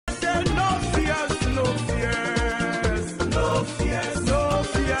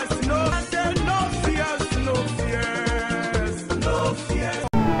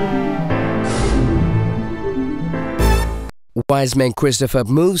Wiseman Christopher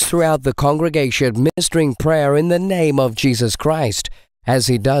moves throughout the congregation ministering prayer in the name of Jesus Christ. As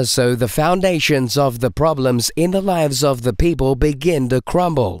he does so, the foundations of the problems in the lives of the people begin to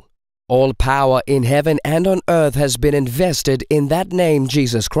crumble. All power in heaven and on earth has been invested in that name,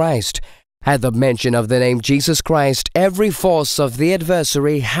 Jesus Christ. At the mention of the name Jesus Christ, every force of the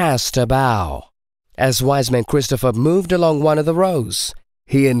adversary has to bow. As Wiseman Christopher moved along one of the rows,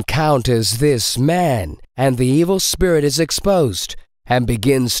 he encounters this man, and the evil spirit is exposed and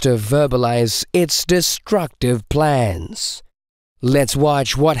begins to verbalize its destructive plans. Let's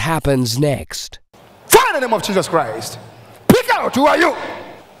watch what happens next. Fire in the name of Jesus Christ. Pick out, who are you?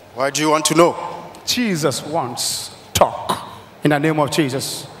 Why do you want to know? Jesus wants talk in the name of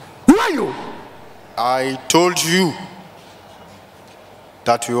Jesus. Who are you? I told you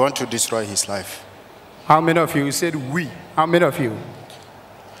that we want to destroy his life. How many of you? You said we. How many of you?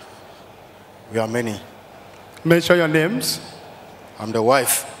 We are many. Mention your names. I'm the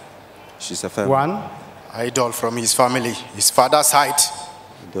wife. She's a family. One. Idol from his family, his father's side.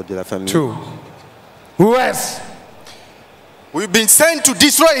 Two. Who else? We've been sent to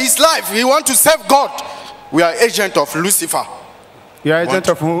destroy his life. We want to serve God. We are agent of Lucifer. You are agent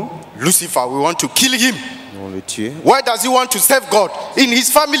of who? Lucifer. We want to kill him. Why does he want to serve God? In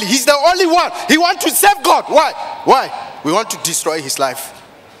his family, he's the only one. He wants to serve God. Why? Why? We want to destroy his life.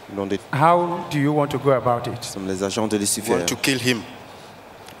 How do you want to go about it? We want to kill him.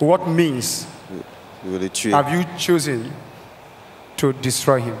 What means have you chosen to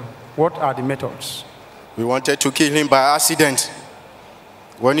destroy him? What are the methods? We wanted to kill him by accident.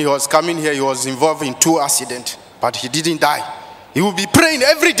 When he was coming here, he was involved in 2 accidents, but he didn't die. He will be praying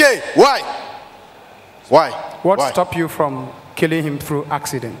every day. Why? Why? What stopped you from killing him through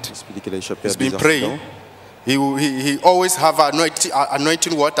accident? He's been praying. He always have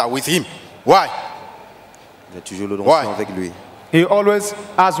anointing water with him. Why? Why? He always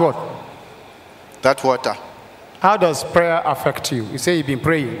has what? That water. How does prayer affect you? You say you've been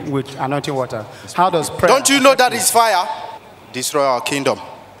praying with anointing water. How does prayer Don't you know that is fire? Destroy our kingdom.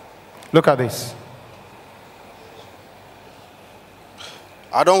 Look at this.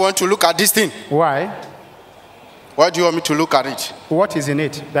 I don't want to look at this thing. Why? Why do you want me to look at it? What is in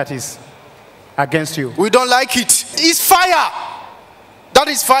it that is against you? We don't like it. It's fire. That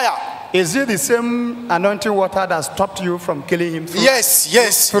is fire. Is it the same anointing water that stopped you from killing him? Through,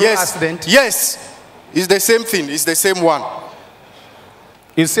 through accident? Yes. It's the same thing. It's the same one.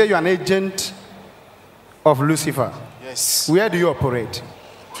 You say you're an agent of Lucifer. Yes. Where do you operate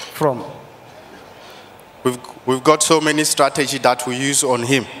from? We've got so many strategies that we use on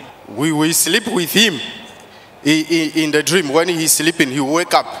him. We sleep with him in the dream. When he's sleeping, he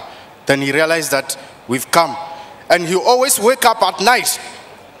wake up. Then he realizes that we've come. And he always wake up at night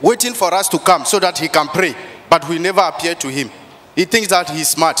waiting for us to come so that he can pray. But we never appear to him. He thinks that he's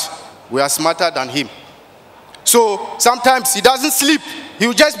smart. We are smarter than him. So sometimes he doesn't sleep. He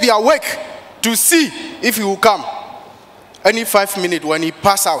will just be awake to see if he will come. Any 5 minutes when he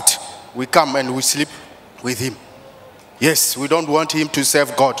pass out, we come and we sleep with him. Yes, we don't want him to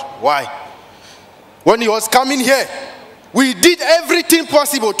serve God. Why? When he was coming here, we did everything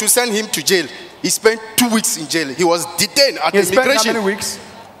possible to send him to jail. He spent 2 weeks in jail. He was detained at immigration. Spent how many weeks?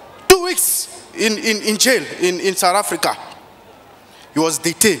 2 weeks in jail in South Africa. He was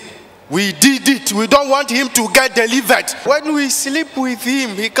detained. We did it. We don't want him to get delivered. When we sleep with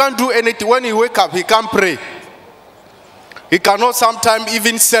him, he can't do anything. When he wake up, he can't pray. He cannot sometimes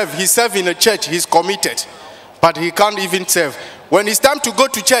even serve. He serves in a church. He's committed. But he can't even serve. When it's time to go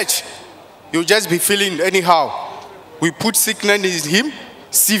to church, he'll just be feeling anyhow. We put sickness in him,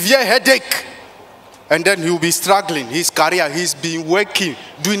 severe headache. And then he'll be struggling. His career, he's been working,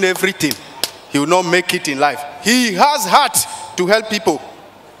 doing everything. He will not make it in life. He has heart to help people.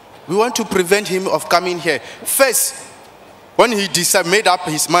 We want to prevent him of coming here. First, when he made up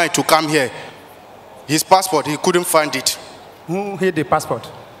his mind to come here, his passport, he couldn't find it. Who hid the passport?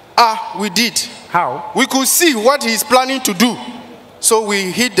 We did. How? We could see what he's planning to do. So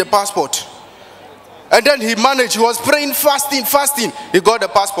we hid the passport. And then he managed. He was praying, fasting. He got the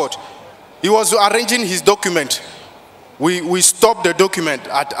passport. He was arranging his document. We stopped the document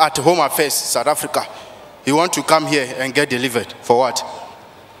at Home Affairs, South Africa. He wants to come here and get delivered. For what?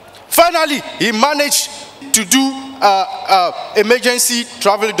 Finally, he managed to do emergency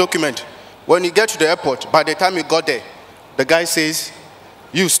travel document. When he get to the airport, by the time he got there, the guy says,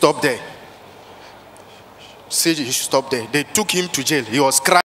 "You stop there." Said he should stop there. They took him to jail. He was crying.